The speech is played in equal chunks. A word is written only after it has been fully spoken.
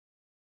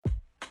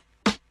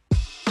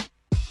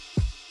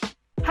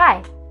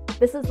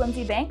This is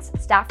Lindsay Banks,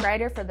 staff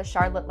writer for the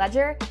Charlotte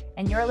Ledger,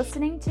 and you're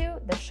listening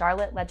to the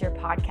Charlotte Ledger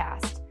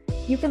podcast.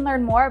 You can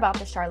learn more about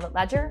the Charlotte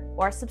Ledger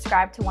or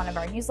subscribe to one of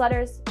our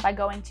newsletters by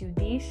going to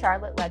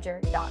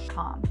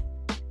thecharlotteledger.com.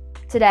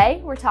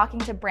 Today, we're talking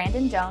to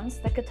Brandon Jones,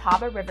 the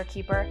Catawba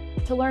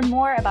Riverkeeper, to learn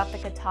more about the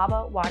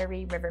Catawba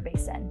Watery River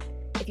Basin.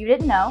 If you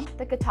didn't know,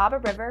 the Catawba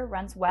River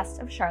runs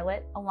west of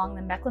Charlotte along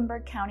the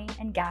Mecklenburg County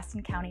and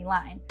Gaston County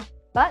line.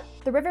 But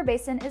the river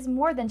basin is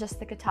more than just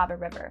the Catawba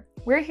River.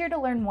 We're here to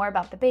learn more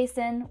about the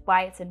basin,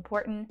 why it's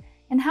important,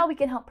 and how we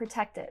can help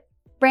protect it.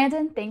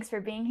 Brandon, thanks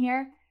for being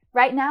here.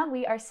 Right now,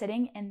 we are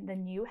sitting in the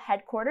new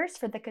headquarters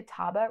for the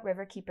Catawba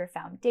Riverkeeper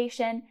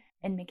Foundation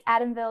in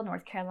McAdenville,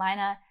 North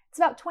Carolina. It's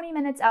about 20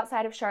 minutes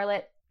outside of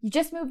Charlotte. You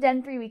just moved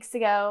in 3 weeks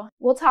ago.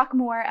 We'll talk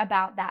more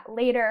about that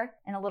later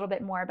and a little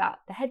bit more about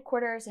the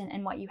headquarters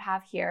and what you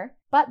have here.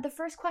 But the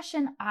first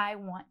question I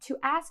want to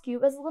ask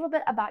you is a little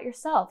bit about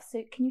yourself.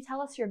 So can you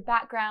tell us your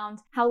background,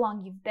 how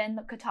long you've been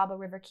the Catawba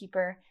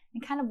Riverkeeper,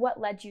 and kind of what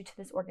led you to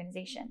this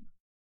organization?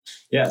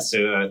 Yeah,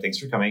 so thanks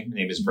for coming. My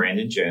name is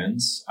Brandon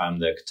Jones. I'm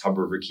the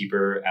Catawba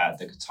Riverkeeper at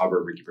the Catawba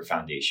Riverkeeper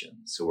Foundation.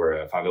 So we're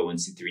a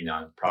 501c3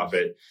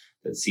 nonprofit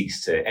that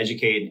seeks to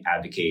educate and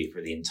advocate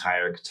for the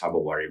entire Catawba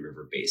Watery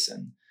River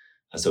Basin.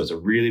 So it's a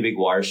really big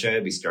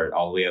watershed. We start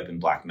all the way up in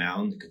Black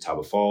Mountain, the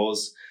Catawba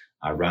Falls,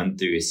 run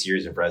through a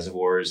series of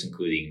reservoirs,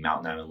 including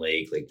Mountain Island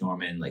Lake, Lake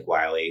Norman, Lake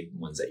Wiley,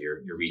 ones that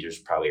your readers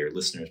probably, or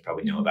listeners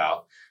probably know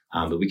about.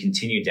 But we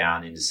continue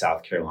down into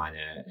South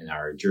Carolina, and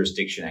our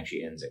jurisdiction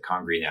actually ends at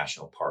Congaree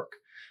National Park,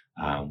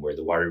 where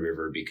the Watery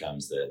River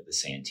becomes the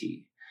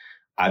Santee.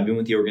 I've been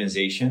with the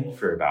organization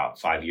for about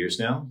 5 years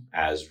now,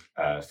 as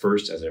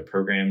first as a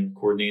program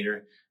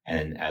coordinator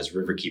and as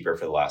Riverkeeper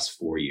for the last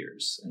 4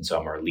 years. And so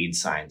I'm our lead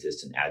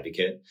scientist and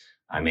advocate.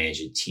 I manage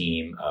a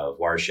team of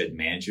watershed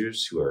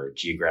managers who are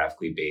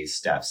geographically based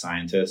staff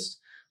scientists.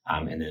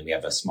 And then we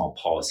have a small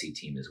policy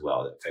team as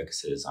well that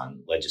focuses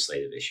on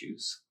legislative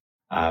issues.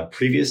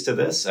 Previous to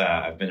this,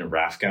 I've been a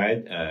raft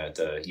guide at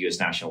the U.S.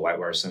 National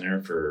Whitewater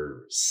Center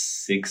for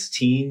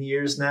 16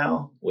 years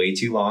now, way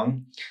too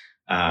long.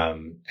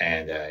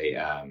 And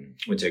I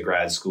went to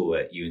grad school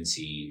at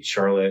UNC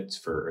Charlotte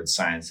for earth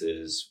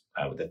sciences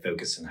with a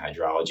focus in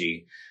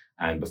hydrology.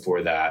 And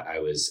before that, I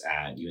was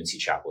at UNC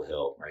Chapel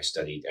Hill, where I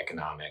studied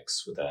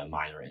economics with a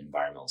minor in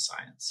environmental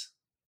science.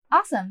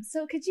 Awesome.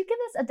 So could you give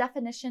us a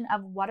definition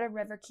of what a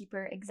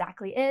riverkeeper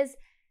exactly is?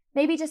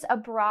 Maybe just a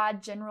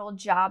broad general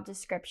job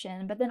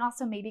description, but then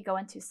also maybe go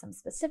into some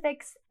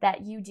specifics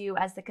that you do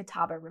as the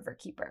Catawba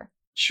Riverkeeper.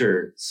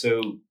 Sure.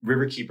 So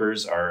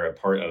riverkeepers are a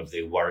part of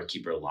the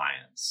Waterkeeper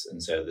Alliance.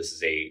 And so this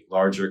is a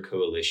larger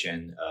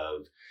coalition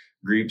of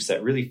groups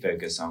that really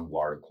focus on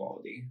water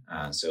quality.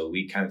 So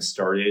we kind of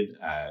started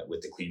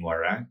with the Clean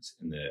Water Act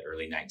in the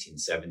early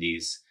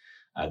 1970s.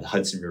 The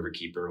Hudson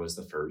Riverkeeper was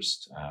the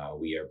first.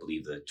 We are, I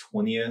believe, the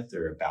 20th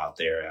or about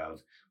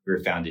thereof. We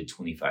were founded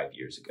 25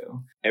 years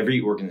ago.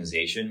 Every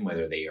organization,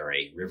 whether they are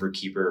a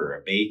riverkeeper or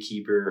a bay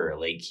keeper or a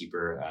lake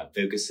keeper,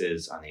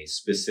 focuses on a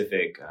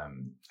specific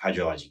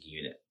hydrologic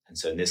unit. And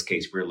so in this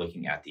case, we're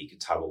looking at the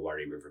Catawba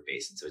Watery River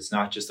Basin. So it's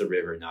not just the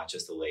river, not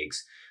just the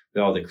lakes,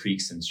 but all the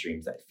creeks and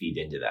streams that feed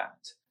into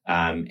that.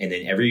 And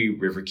then every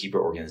riverkeeper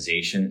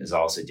organization is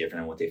also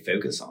different on what they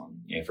focus on.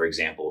 For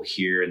example,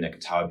 here in the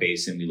Catawba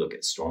Basin, we look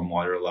at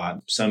stormwater a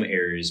lot. Some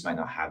areas might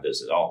not have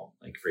those at all.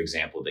 Like, for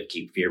example, the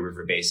Cape Fear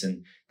River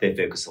Basin, they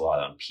focus a lot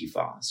on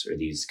PFAS, or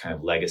these kind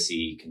of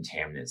legacy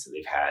contaminants that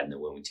they've had in the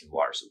Wilmington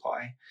water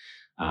supply.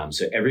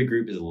 So every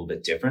group is a little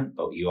bit different,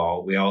 but we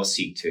all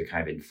seek to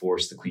kind of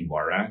enforce the Clean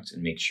Water Act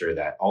and make sure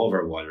that all of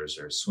our waters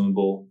are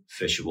swimmable,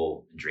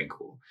 fishable, and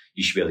drinkable.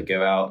 You should be able to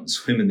go out and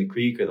swim in the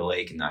creek or the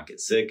lake and not get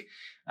sick.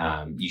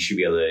 You should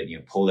be able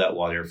to pull that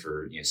water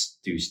for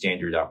through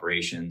standard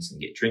operations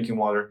and get drinking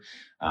water.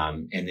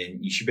 And then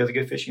you should be able to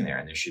go fishing there,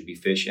 and there should be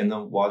fish in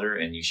the water,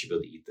 and you should be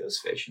able to eat those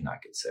fish and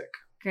not get sick.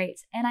 Great.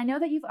 And I know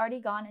that you've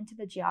already gone into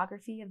the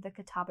geography of the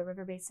Catawba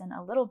River Basin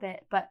a little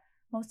bit, but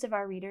most of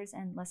our readers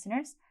and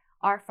listeners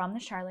are from the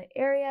Charlotte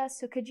area.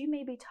 So could you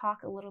maybe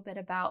talk a little bit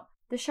about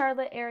the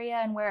Charlotte area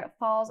and where it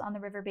falls on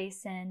the river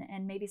basin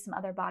and maybe some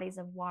other bodies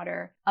of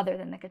water other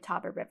than the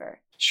Catawba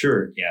River?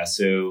 Sure. Yeah.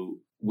 So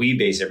we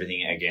base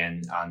everything,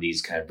 again, on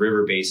these kind of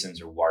river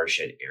basins or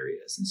watershed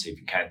areas. And so if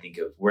you kind of think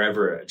of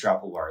wherever a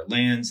drop of water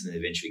lands and then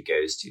eventually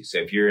goes to. So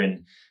if you're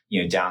in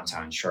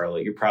downtown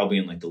Charlotte, you're probably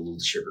in like the Little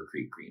Sugar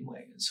Creek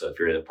Greenway. And so if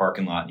you're at a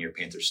parking lot near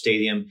Panther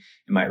Stadium,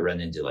 you might run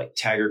into like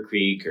Taggart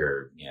Creek,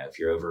 or if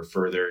you're over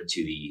further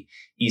to the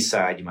east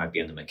side, you might be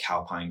on the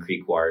McAlpine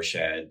Creek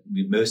watershed.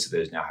 Most of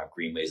those now have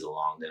greenways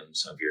along them.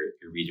 Some of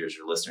your readers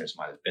or listeners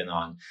might have been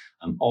on.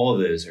 All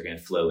of those are going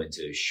to flow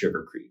into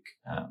Sugar Creek,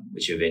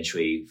 which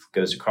eventually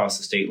goes across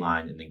the state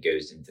line and then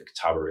goes into the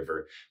Catawba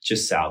River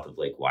just south of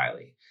Lake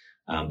Wiley.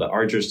 But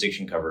our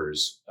jurisdiction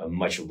covers a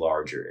much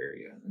larger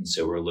area. And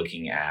so we're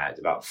looking at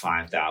about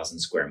 5,000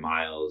 square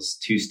miles,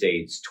 2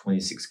 states,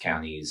 26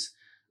 counties,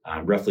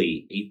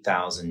 roughly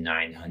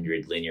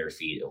 8,900 linear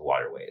feet of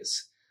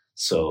waterways.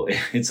 So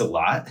it's a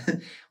lot.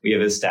 We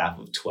have a staff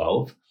of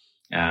 12.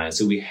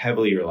 So we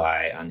heavily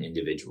rely on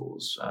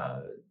individuals,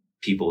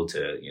 people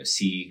to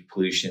see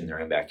pollution in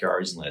their own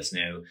backyards and let us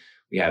know.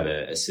 We have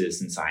a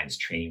citizen science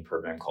training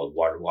program called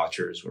Water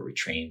Watchers, where we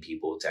train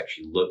people to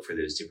actually look for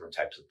those different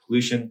types of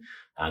pollution.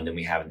 Then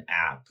we have an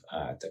app,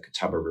 the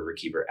Catawba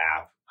Riverkeeper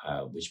app,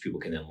 which people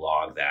can then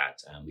log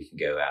that. We can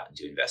go out and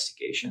do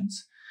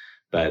investigations.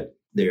 But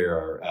there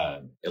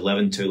are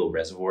 11 total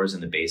reservoirs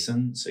in the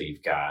basin. So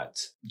you've got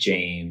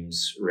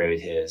James,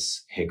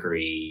 Roadhiss,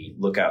 Hickory,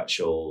 Lookout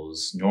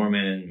Shoals,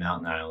 Norman,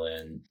 Mountain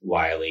Island,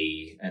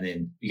 Wiley. And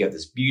then you got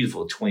this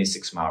beautiful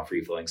 26-mile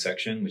free-flowing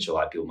section, which a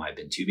lot of people might have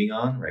been tubing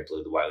on right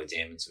below the Wiley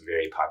Dam. It's a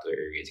very popular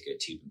area to get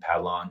tube and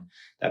paddle on.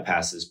 That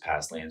passes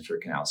past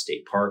Lansford Canal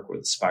State Park, where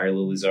the spire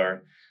lilies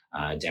are.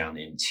 Down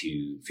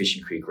into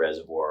Fishing Creek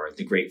Reservoir,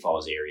 the Great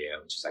Falls area,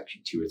 which is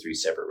actually 2 or 3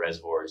 separate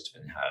reservoirs,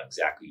 depending on how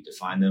exactly you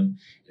define them.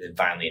 And then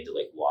finally into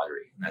Lake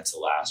Watery, and that's the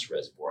last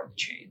reservoir in the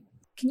chain.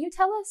 Can you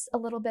tell us a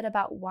little bit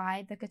about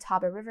why the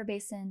Catawba River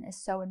Basin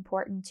is so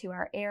important to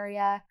our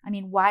area? I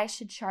mean, why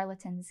should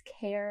Charlottens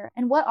care?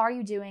 And what are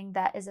you doing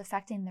that is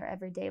affecting their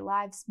everyday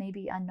lives,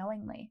 maybe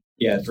unknowingly?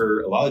 Yeah,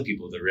 for a lot of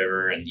people, the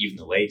river and even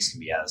the lakes can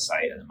be out of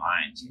sight, out of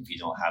mind. If you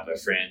don't have a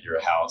friend or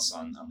a house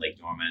on Lake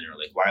Norman or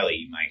Lake Wiley,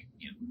 you might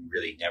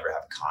really never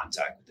have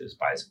contact with those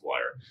bodies of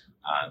water.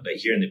 But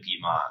here in the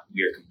Piedmont,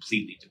 we are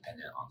completely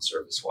dependent on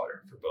surface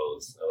water for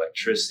both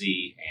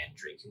electricity and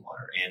drinking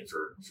water, and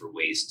for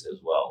waste as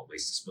well,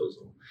 waste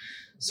disposal.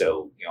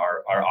 So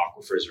our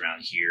aquifers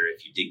around here,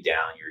 if you dig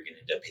down, you're going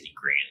to end up hitting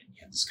granite.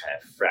 You have this kind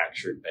of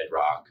fractured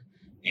bedrock,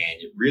 and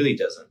it really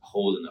doesn't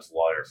hold enough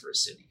water for a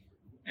city.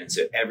 And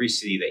so every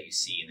city that you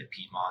see in the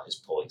Piedmont is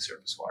pulling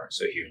surface water.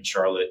 So here in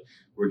Charlotte,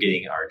 we're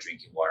getting our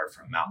drinking water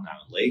from Mountain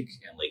Island Lake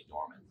and Lake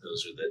Norman.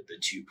 Those are the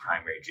 2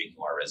 primary drinking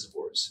water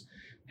reservoirs.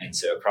 And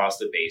so across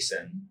the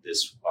basin,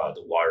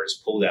 the water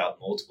is pulled out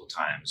multiple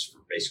times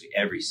for basically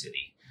every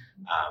city.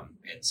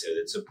 And so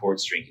that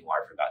supports drinking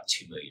water for about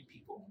 2 million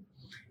people.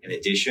 In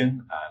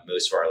addition,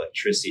 most of our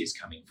electricity is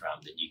coming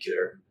from the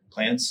nuclear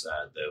plants,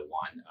 the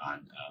one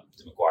on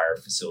the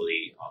McGuire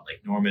facility on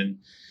Lake Norman,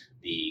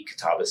 the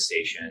Catawba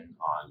station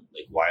on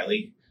Lake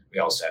Wiley. We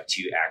also have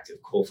 2 active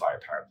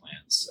coal-fired power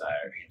plants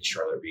in the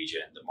Charlotte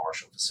region, the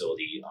Marshall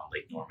facility on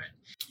Lake Norman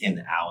and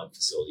the Allen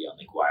facility on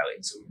Lake Wiley.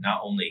 And so we're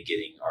not only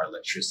getting our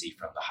electricity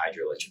from the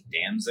hydroelectric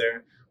dams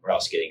there, we're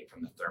also getting it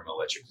from the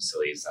thermoelectric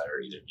facilities that are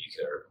either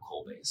nuclear or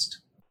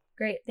coal-based.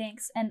 Great,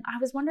 thanks. And I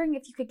was wondering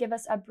if you could give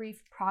us a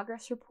brief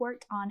progress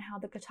report on how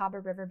the Catawba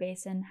River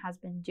Basin has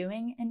been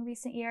doing in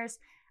recent years.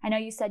 I know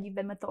you said you've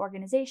been with the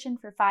organization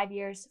for 5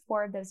 years.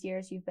 4 of those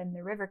years you've been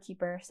the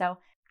riverkeeper. So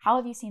how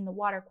have you seen the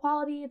water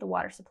quality, the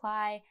water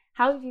supply?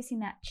 How have you seen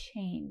that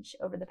change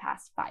over the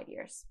past 5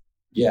 years?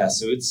 Yeah,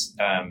 so it's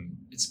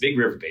a big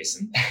river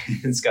basin.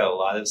 It's got a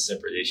lot of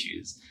separate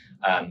issues.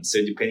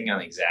 So depending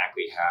on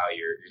exactly how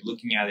you're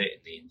looking at it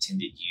and the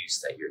intended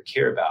use that you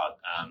care about,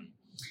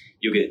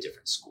 you'll get a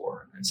different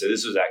score. And so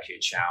this was actually a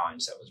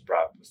challenge that was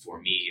brought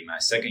before me in my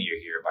second year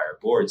here by our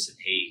board. Said,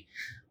 hey,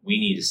 we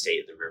need a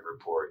state of the river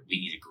report. We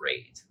need a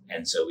grade.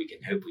 And so we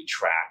can hopefully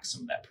track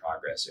some of that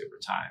progress over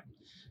time.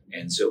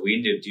 And so what we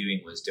ended up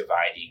doing was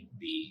dividing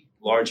the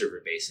large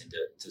river basin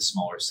to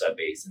smaller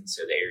sub-basins.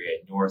 So the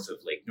area north of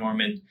Lake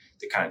Norman,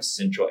 the kind of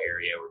central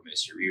area where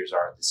most of your rivers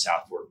are, the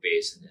South Fork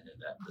Basin, and then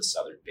the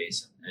Southern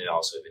Basin, and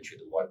also eventually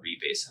the Wateree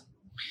Basin.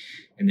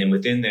 And then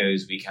within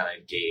those, we kind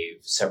of gave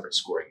separate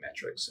scoring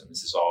metrics. And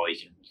this is all you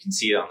can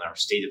see it on our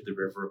State of the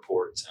River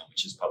report,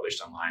 which is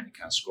published online, and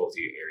kind of scroll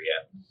through your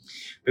area.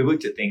 We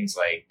looked at things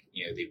like,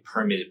 the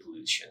permitted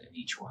pollution in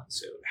each one.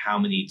 So how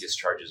many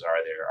discharges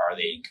are there? Are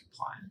they in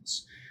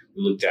compliance?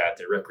 We looked at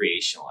the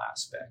recreational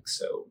aspects.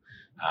 So,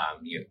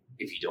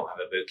 if you don't have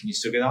a boat, can you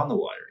still get on the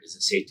water? Is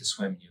it safe to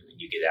swim when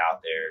you get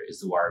out there? Is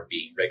the water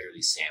being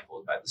regularly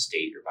sampled by the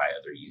state or by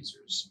other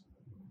users?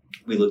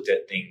 We looked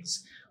at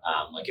things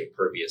like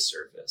impervious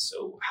surface.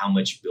 So how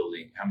many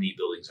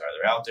buildings are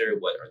there out there?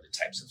 What are the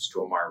types of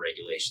stormwater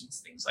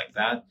regulations, things like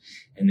that?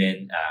 And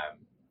then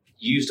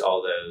used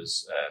all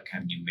those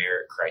kind of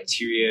numeric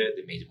criteria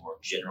that made a more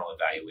general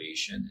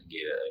evaluation and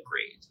gave a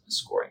grade, a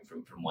scoring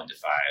from 1 to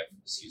 5.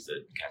 Just use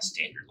the kind of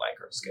standard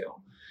Likert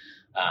scale.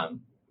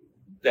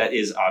 That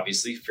is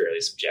obviously fairly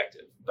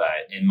subjective,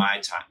 but in my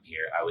time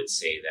here, I would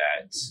say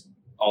that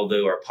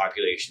although our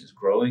population is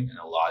growing and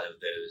a lot of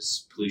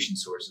those pollution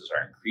sources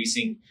are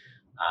increasing,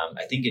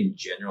 I think in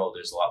general,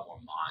 there's a lot more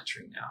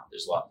monitoring now.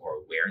 There's a lot more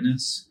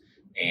awareness,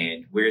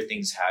 and where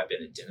things have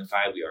been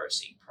identified, we are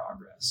seeing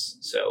progress.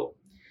 So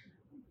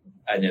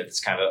I know it's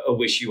kind of a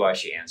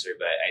wishy-washy answer,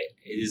 but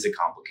it is a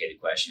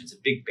complicated question. It's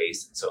a big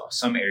basin. So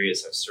some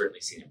areas have certainly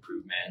seen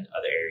improvement.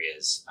 Other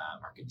areas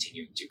are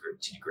continuing to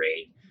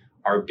degrade.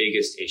 Our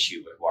biggest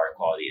issue with water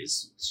quality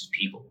is just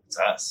people. It's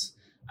us.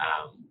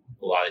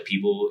 A lot of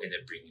people end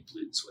up bringing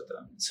pollutants with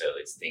them. So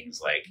it's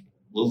things like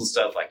little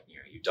stuff like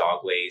your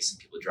dog waste and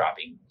people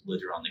dropping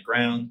litter on the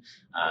ground,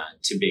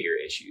 to bigger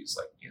issues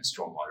like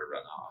stormwater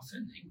runoff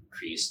and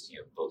increased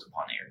built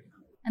upon area.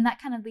 And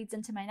that kind of leads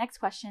into my next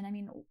question. I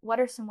mean, what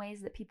are some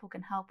ways that people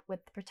can help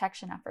with the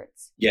protection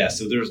efforts? Yeah,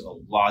 so there's a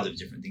lot of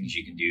different things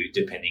you can do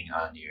depending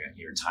on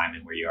your time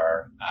and where you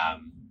are.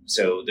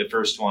 So the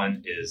first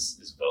one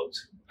is vote.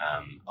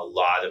 A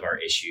lot of our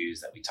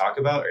issues that we talk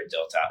about are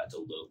dealt out at the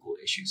local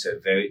issue. So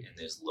vote in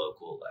those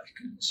local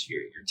elections,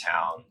 your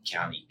town,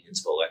 county,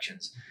 municipal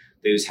elections.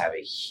 Those have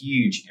a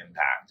huge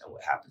impact on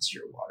what happens to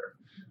your water.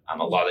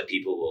 A lot of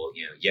people will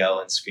yell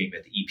and scream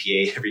at the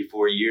EPA every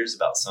 4 years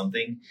about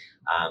something,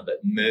 but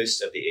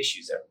most of the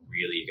issues that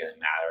really are going to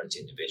matter to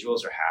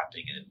individuals are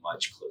happening at a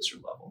much closer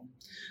level.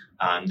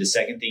 The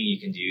second thing you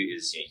can do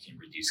is you can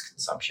reduce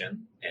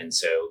consumption. And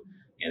so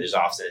there's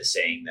often a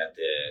saying that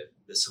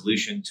the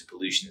solution to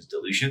pollution is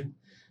dilution.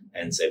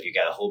 And so if you've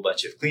got a whole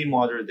bunch of clean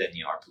water, then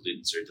our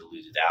pollutants are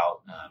diluted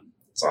out.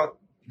 It's not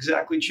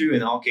exactly true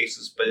in all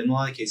cases, but in a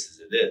lot of cases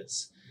it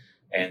is.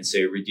 And so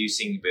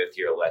reducing both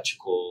your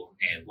electrical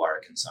and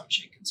water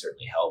consumption can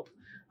certainly help.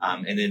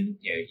 And then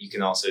you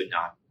can also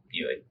not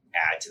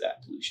add to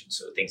that pollution.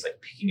 So things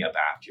like picking up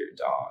after your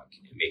dog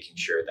and making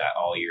sure that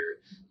all your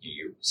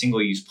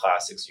single-use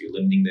plastics, you're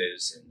limiting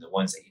those, and the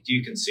ones that you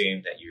do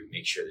consume, that you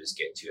make sure those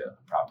get to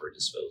a proper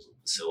disposal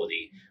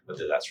facility,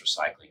 whether that's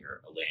recycling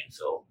or a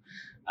landfill.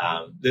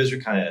 Those are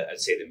kind of, I'd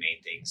say, the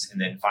main things. And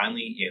then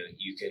finally,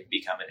 you can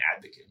become an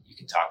advocate. You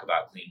can talk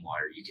about clean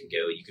water. You can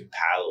go, you can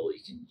paddle,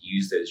 you can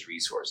use those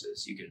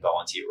resources. You can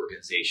volunteer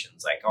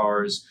organizations like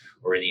ours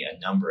or a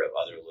number of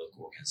other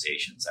local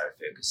organizations that are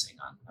focusing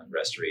on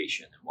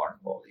restoration and water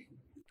quality.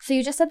 So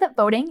you just said that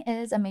voting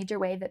is a major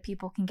way that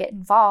people can get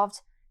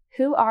involved.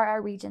 Who are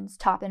our region's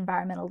top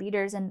environmental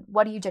leaders, and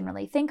what do you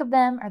generally think of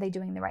them? Are they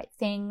doing the right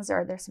things,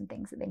 or are there some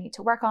things that they need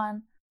to work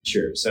on?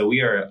 Sure. So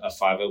we are a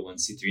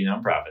 501c3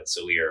 nonprofit.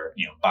 So we are,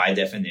 by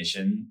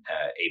definition,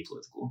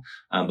 apolitical,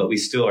 but we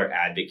still are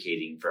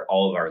advocating for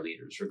all of our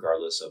leaders,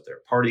 regardless of their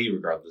party,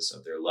 regardless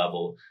of their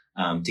level,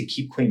 to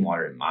keep clean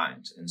water in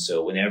mind. And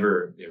so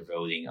whenever they're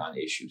voting on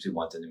issues, we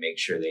want them to make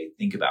sure they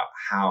think about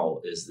how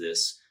is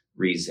this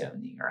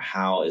rezoning or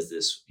how is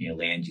this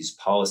land use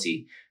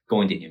policy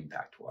going to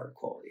impact water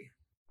quality.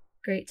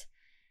 Great.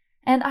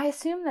 And I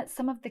assume that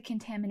some of the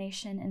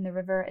contamination in the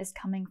river is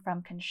coming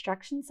from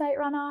construction site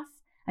runoff.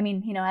 I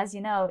mean, as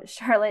you know,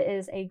 Charlotte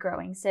is a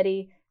growing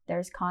city.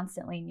 There's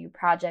constantly new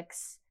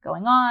projects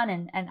going on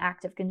and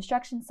active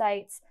construction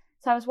sites.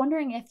 So I was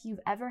wondering if you've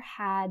ever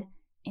had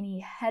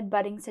any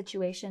head-butting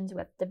situations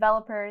with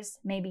developers,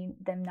 maybe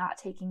them not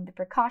taking the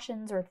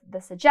precautions or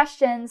the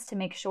suggestions to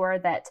make sure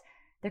that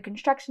their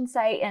construction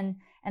site and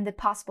the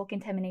possible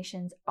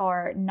contaminations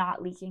are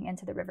not leaking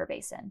into the river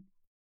basin.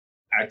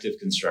 Active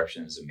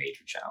construction is a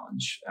major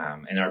challenge.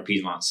 In our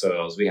Piedmont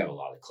soils, we have a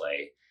lot of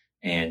clay,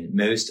 and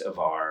most of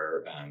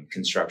our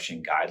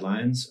construction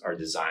guidelines are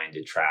designed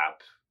to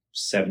trap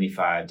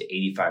 75 to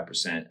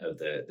 85% of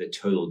the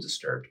total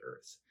disturbed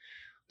earth.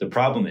 The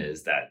problem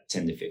is that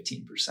 10 to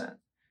 15%.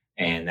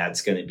 And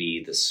that's going to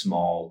be the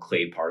small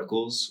clay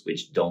particles,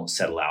 which don't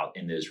settle out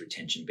in those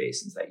retention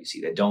basins that you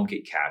see, that don't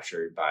get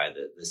captured by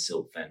the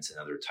silt fence and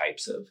other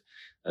types of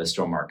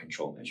stormwater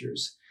control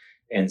measures.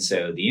 And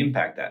so the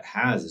impact that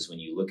has is when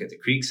you look at the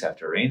creeks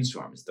after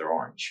rainstorms, they're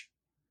orange.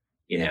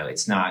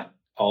 It's not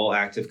all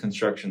active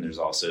construction. There's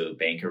also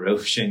bank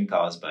erosion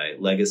caused by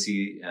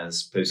legacy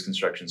as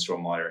post-construction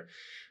stormwater.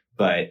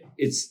 But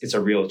it's a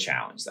real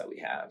challenge that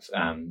we have.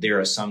 There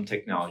are some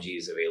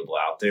technologies available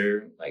out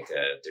there, like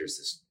there's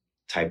this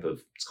type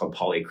of, it's called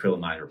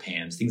polyacrylamide or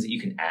PAMs, things that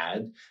you can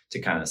add to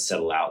kind of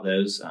settle out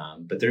those,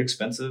 but they're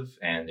expensive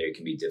and they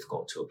can be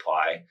difficult to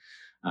apply.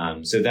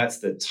 So that's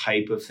the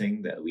type of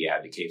thing that we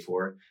advocate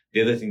for.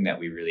 The other thing that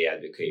we really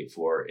advocate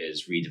for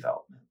is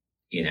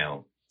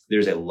redevelopment.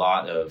 There's a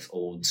lot of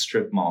old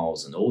strip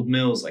malls and old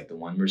mills like the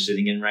one we're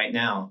sitting in right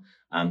now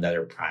that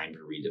are primed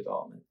for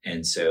redevelopment.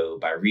 And so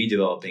by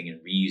redeveloping and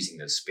reusing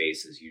those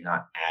spaces, you're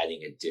not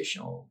adding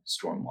additional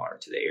stormwater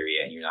to the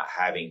area, and you're not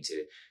having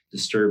to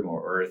disturb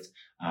more earth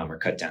or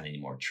cut down any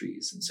more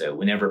trees. And so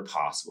whenever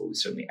possible, we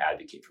certainly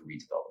advocate for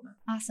redevelopment.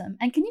 Awesome.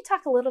 And can you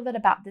talk a little bit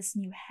about this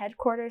new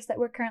headquarters that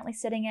we're currently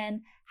sitting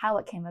in, how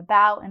it came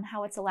about, and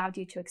how it's allowed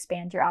you to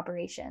expand your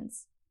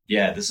operations?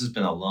 Yeah, this has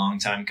been a long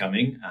time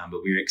coming,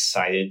 but we're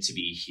excited to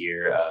be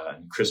here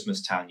in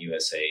Christmastown,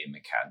 USA in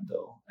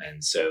McAdenville.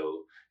 And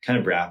so kind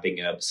of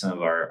wrapping up some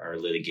of our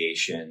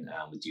litigation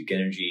with Duke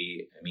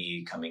Energy,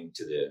 me coming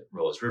to the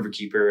role as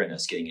Riverkeeper and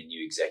us getting a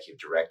new executive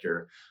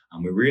director.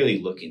 We're really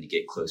looking to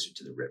get closer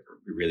to the river.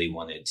 We really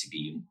wanted to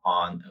be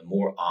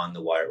more on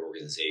the water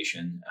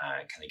organization,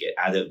 kind of get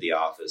out of the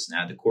office and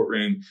out of the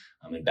courtroom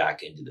and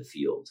back into the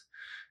field.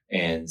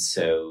 And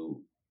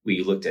so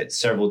we looked at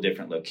several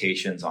different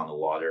locations on the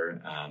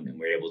water, and we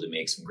were able to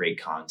make some great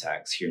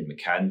contacts here in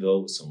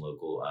McAdenville with some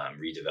local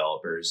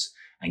redevelopers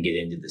and get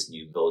into this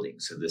new building.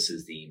 So this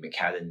is the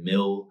McAden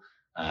Mill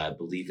I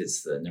believe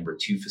it's the number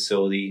 2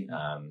 facility,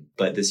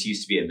 but this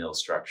used to be a mill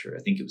structure.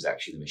 I think it was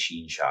actually the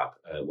machine shop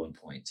at one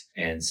point.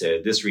 And so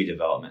this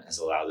redevelopment has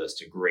allowed us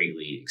to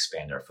greatly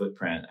expand our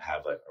footprint,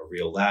 have a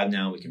real lab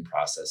now. We can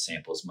process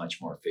samples much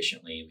more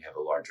efficiently. We have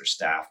a larger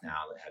staff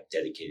now that have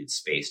dedicated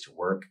space to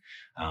work.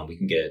 We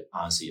can get,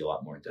 honestly, a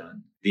lot more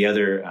done. The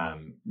other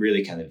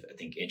really kind of, I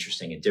think,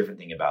 interesting and different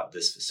thing about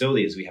this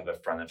facility is we have a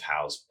front of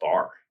house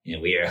bar.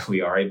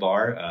 We are a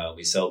bar.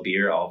 We sell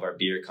beer. All of our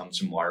beer comes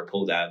from water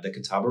pulled out of the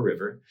Catawba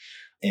River.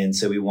 And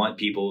so we want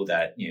people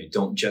that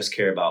don't just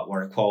care about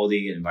water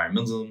quality and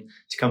environmentalism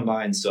to come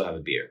by and still have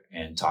a beer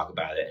and talk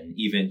about it. And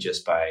even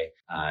just by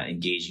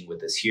engaging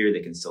with us here,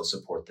 they can still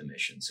support the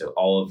mission. So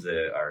all of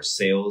our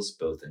sales,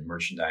 both in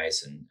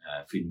merchandise and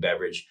food and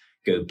beverage,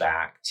 go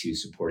back to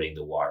supporting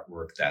the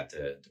work that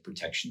the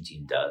protection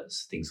team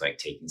does, things like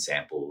taking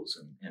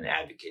samples and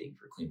advocating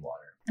for clean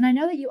water. And I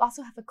know that you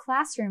also have a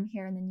classroom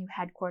here in the new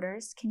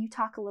headquarters. Can you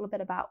talk a little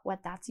bit about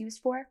what that's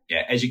used for?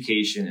 Yeah,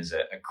 education is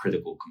a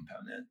critical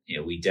component.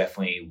 We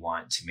definitely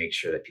want to make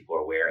sure that people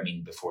are aware. I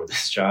mean, before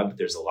this job,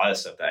 there's a lot of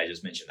stuff that I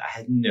just mentioned I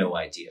had no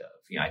idea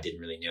of. I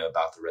didn't really know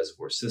about the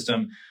reservoir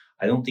system.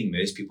 I don't think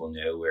most people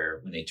know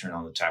when they turn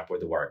on the tap, where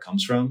the water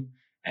comes from,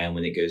 and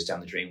when it goes down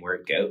the drain, where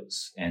it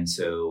goes. And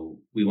so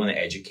we want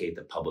to educate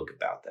the public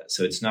about that.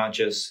 So it's not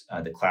just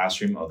the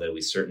classroom, although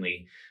we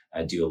certainly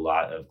do a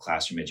lot of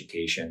classroom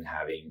education,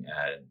 having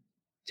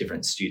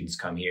different students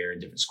come here in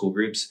different school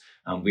groups.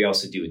 We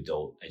also do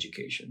adult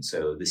education.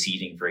 So this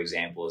evening, for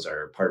example, is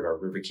part of our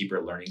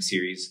Riverkeeper learning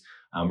series.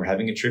 We're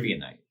having a trivia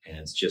night, and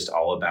it's just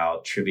all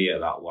about trivia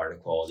about water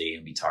quality,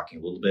 and be talking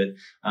a little bit.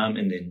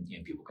 And then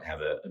people can have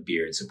a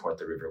beer and support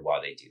the river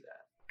while they do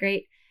that.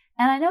 Great.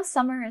 And I know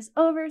summer is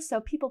over, so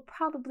people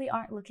probably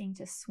aren't looking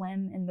to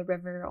swim in the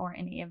river or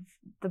any of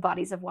the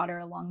bodies of water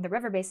along the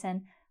river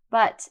basin.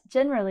 But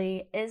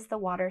generally, is the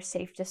water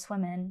safe to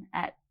swim in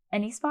at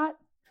any spot?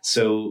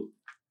 So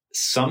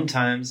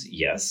sometimes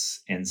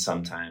yes, and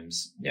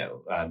sometimes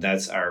no.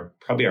 That's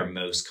probably our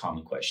most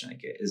common question I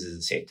get is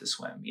it safe to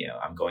swim?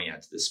 I'm going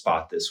out to this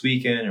spot this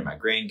weekend, or my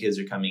grandkids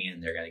are coming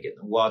in, they're going to get in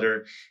the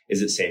water.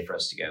 Is it safe for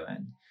us to go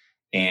in?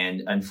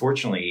 And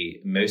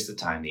unfortunately, most of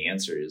the time, the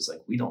answer is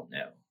we don't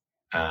know.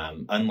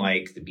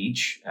 Unlike the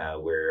beach,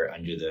 where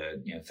under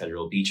the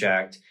Federal Beach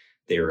Act,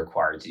 they're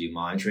required to do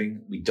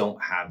monitoring. We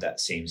don't have that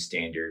same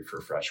standard for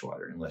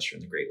freshwater unless you're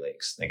in the Great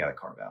Lakes. They got to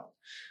carve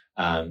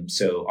out.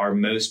 So our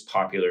most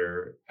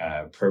popular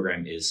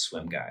program is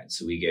Swim Guide.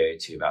 So we go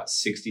to about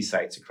 60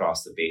 sites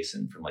across the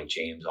basin from Lake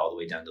James all the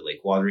way down to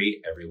Lake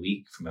Wateree every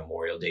week from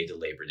Memorial Day to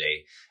Labor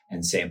Day,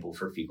 and sample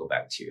for fecal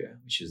bacteria,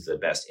 which is the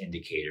best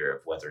indicator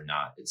of whether or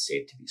not it's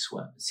safe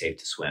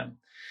to swim.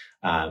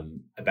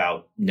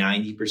 About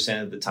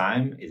 90% of the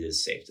time, it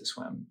is safe to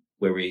swim.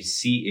 Where we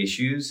see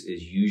issues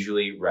is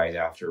usually right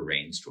after a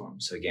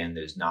rainstorm. So again,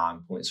 there's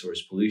non-point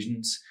source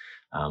pollutions.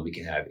 We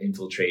can have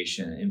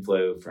infiltration and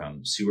inflow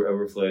from sewer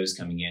overflows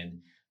coming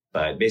in.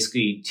 But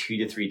basically 2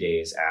 to 3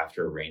 days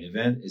after a rain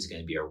event is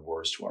going to be our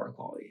worst water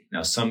quality.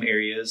 Now, some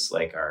areas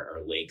like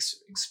our lakes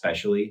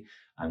especially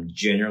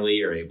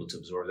generally are able to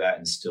absorb that,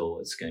 and still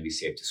it's going to be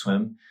safe to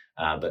swim.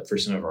 But for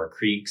some of our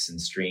creeks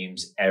and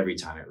streams, every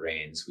time it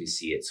rains, we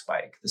see it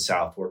spike. The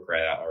South Fork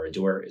right out our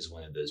door is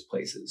one of those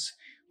places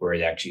where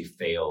it actually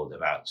failed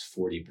about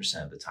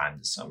 40% of the time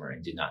this summer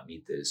and did not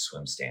meet those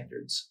swim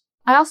standards.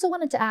 I also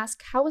wanted to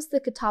ask, how is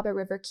the Catawba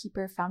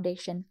Riverkeeper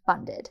Foundation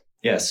funded?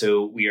 Yeah,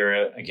 so we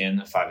are,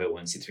 again, a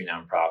 501c3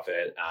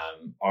 nonprofit.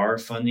 Our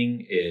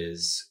funding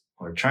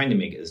we're trying to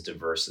make it as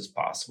diverse as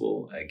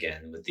possible.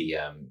 Again, with the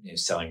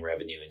selling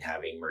revenue and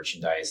having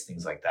merchandise,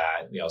 things like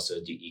that. We also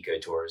do eco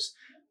tours.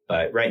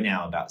 But right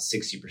now, about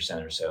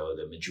 60% or so,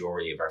 the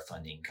majority of our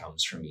funding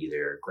comes from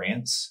either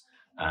grants,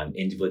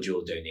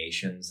 individual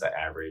donations that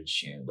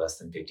average less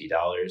than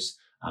 $50,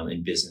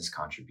 and business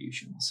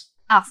contributions.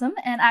 Awesome.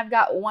 And I've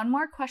got one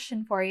more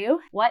question for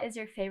you. What is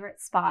your favorite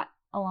spot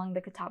along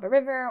the Catawba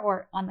River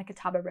or on the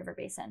Catawba River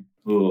Basin?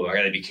 Ooh, I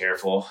got to be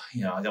careful. I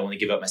don't want to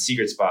give up my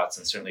secret spots,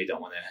 and certainly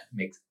don't want to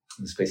make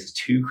this place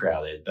too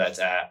crowded. But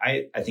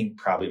I think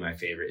probably my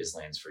favorite is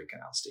Lansford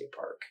Canal State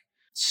Park,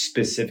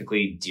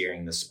 specifically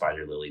during the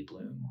spider lily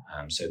bloom.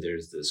 So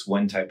there's this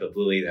one type of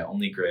lily that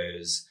only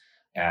grows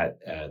at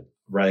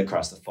right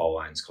across the fall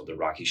lines called the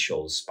Rocky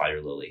Shoals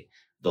spider lily.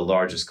 The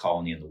largest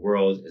colony in the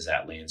world is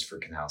at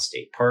Lansford Canal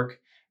State Park.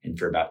 And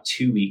for about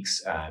 2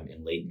 weeks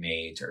in late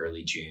May to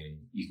early June,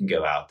 you can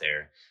go out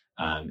there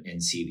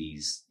and see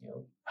these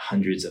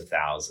hundreds of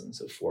thousands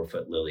of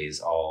 4-foot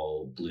lilies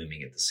all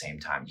blooming at the same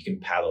time. You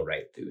can paddle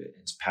right through it.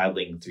 It's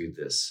paddling through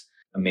this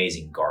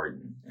amazing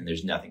garden, and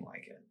there's nothing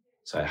like it.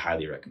 So I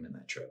highly recommend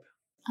that trip.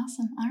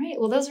 Awesome. All right.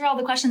 Well, those are all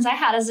the questions I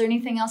had. Is there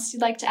anything else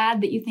you'd like to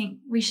add that you think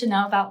we should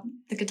know about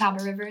the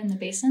Catawba River in the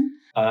basin?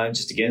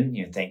 Just again,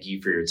 thank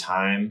you for your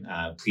time.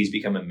 Please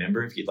become a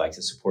member if you'd like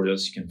to support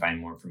us. You can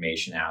find more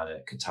information out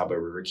at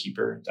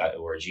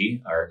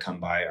catawbariverkeeper.org or come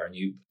by our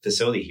new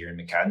facility here in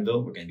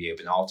McAdenville. We're going to be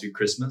open all through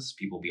Christmas.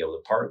 People will be able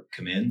to park,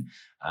 come in,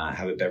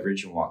 have a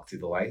beverage, and walk through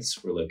the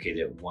lights. We're located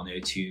at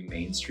 102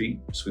 Main Street,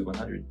 Suite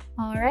 100.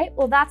 All right.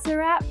 Well, that's a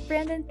wrap.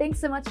 Brandon, thanks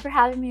so much for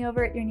having me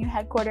over at your new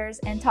headquarters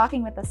and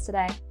talking with us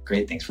today.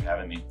 Great. Thanks for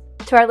having me.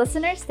 To our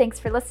listeners, thanks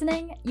for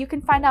listening. You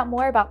can find out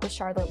more about the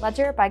Charlotte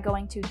Ledger by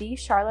going to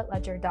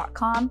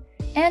thecharlotteledger.com,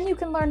 and you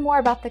can learn more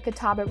about the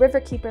Catawba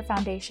Riverkeeper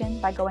Foundation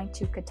by going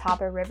to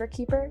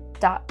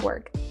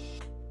catawbariverkeeper.org.